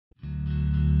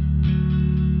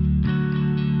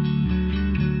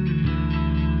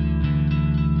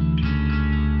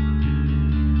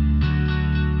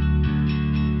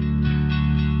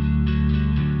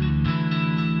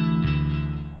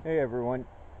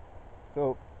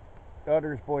So,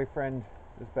 daughter's boyfriend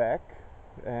is back,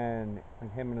 and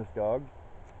him and his dog.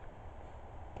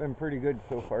 Been pretty good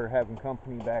so far having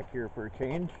company back here for a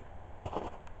change.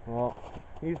 Well,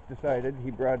 he's decided he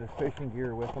brought his fishing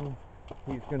gear with him.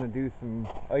 He's going to do some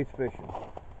ice fishing.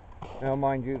 Now,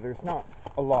 mind you, there's not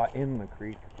a lot in the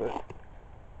creek, but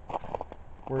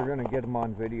we're going to get him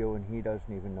on video and he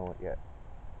doesn't even know it yet.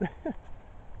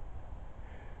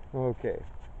 Okay.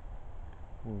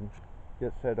 We'll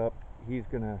get set up. He's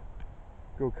going to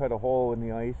go cut a hole in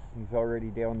the ice. He's already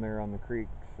down there on the creek,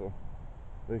 so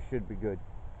this should be good.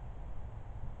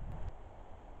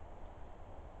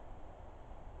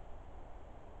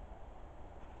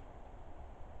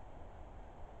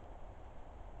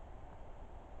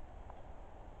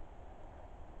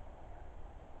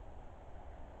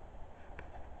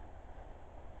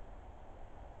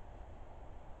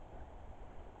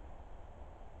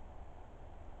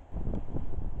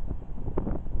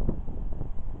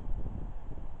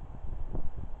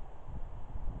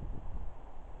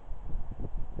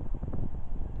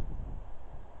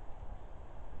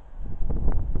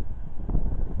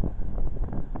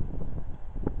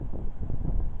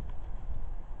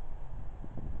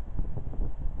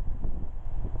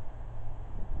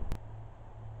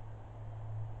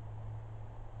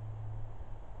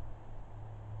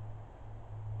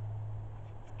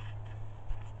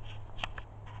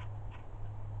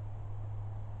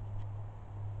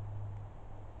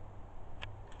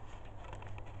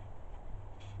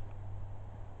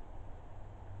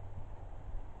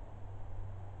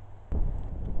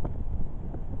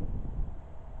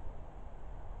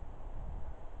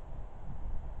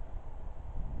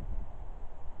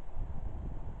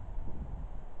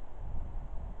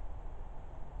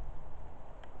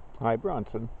 Hi,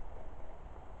 Bronson.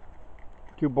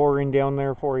 Too boring down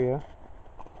there for you?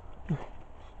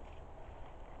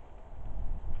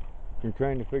 You're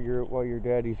trying to figure out why your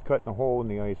daddy's cutting a hole in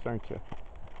the ice, aren't you?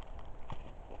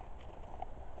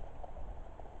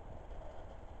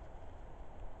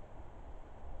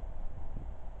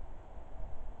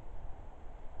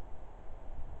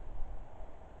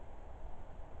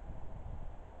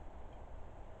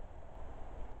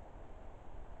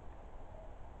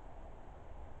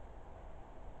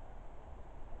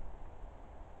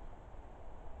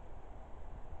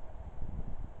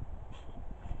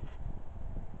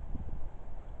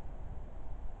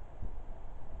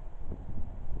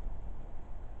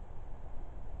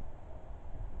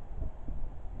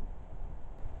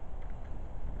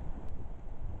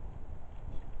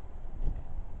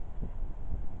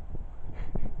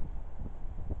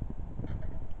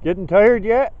 Getting tired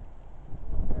yet?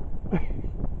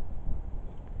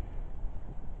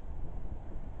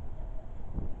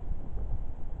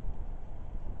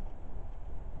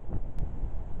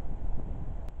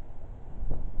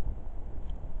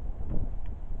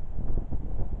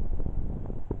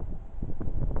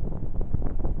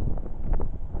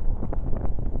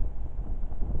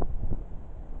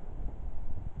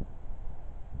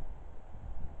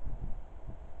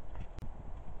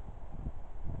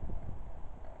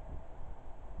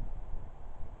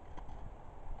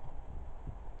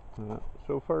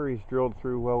 So far he's drilled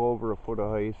through well over a foot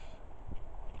of ice.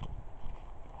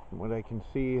 From what I can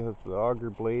see of the auger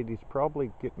blade, he's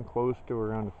probably getting close to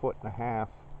around a foot and a half.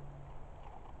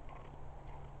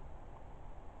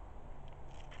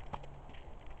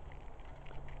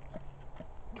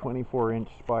 "24-inch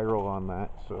spiral on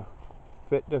that, so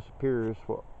if it disappears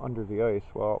under the ice,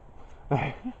 well,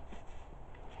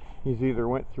 he's either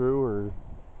went through or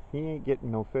he ain't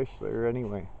getting no fish there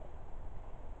anyway.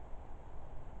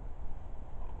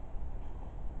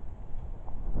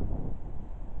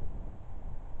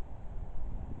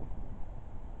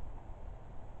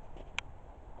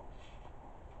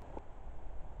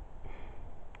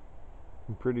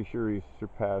 I'm pretty sure he's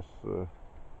surpassed the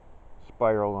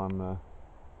spiral on the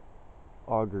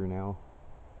auger now.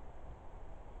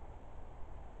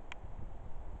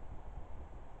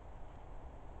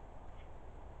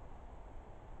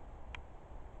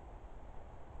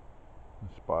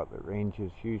 A spot that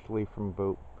ranges usually from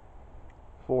about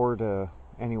 4 to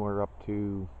anywhere up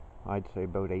to, I'd say,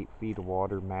 about 8 feet of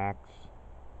water max.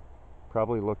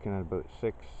 Probably looking at about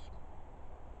 6,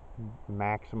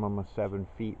 maximum of 7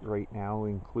 feet right now,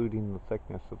 including the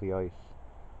thickness of the ice.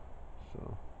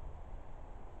 So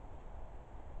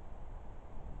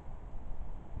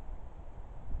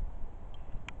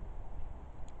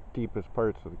deepest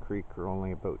parts of the creek are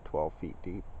only about 12 feet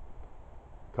deep.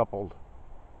 Coupled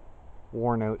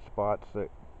worn out spots that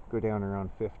go down around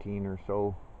 15 or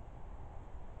so.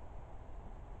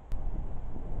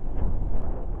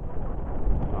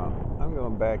 I'm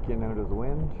going back in out of the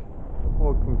wind.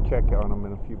 We'll come check on him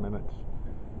in a few minutes.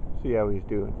 See how he's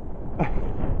doing.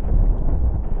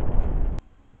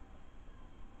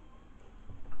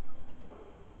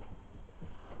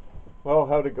 Well,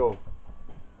 how'd it go?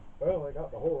 Well, I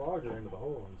got the whole auger into the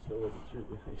hole and still wasn't through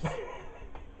the ice.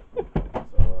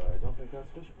 So I don't think that's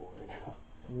fishable right now.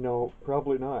 No,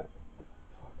 probably not.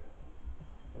 Fuck.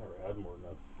 I never had more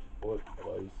than a foot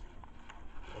of ice.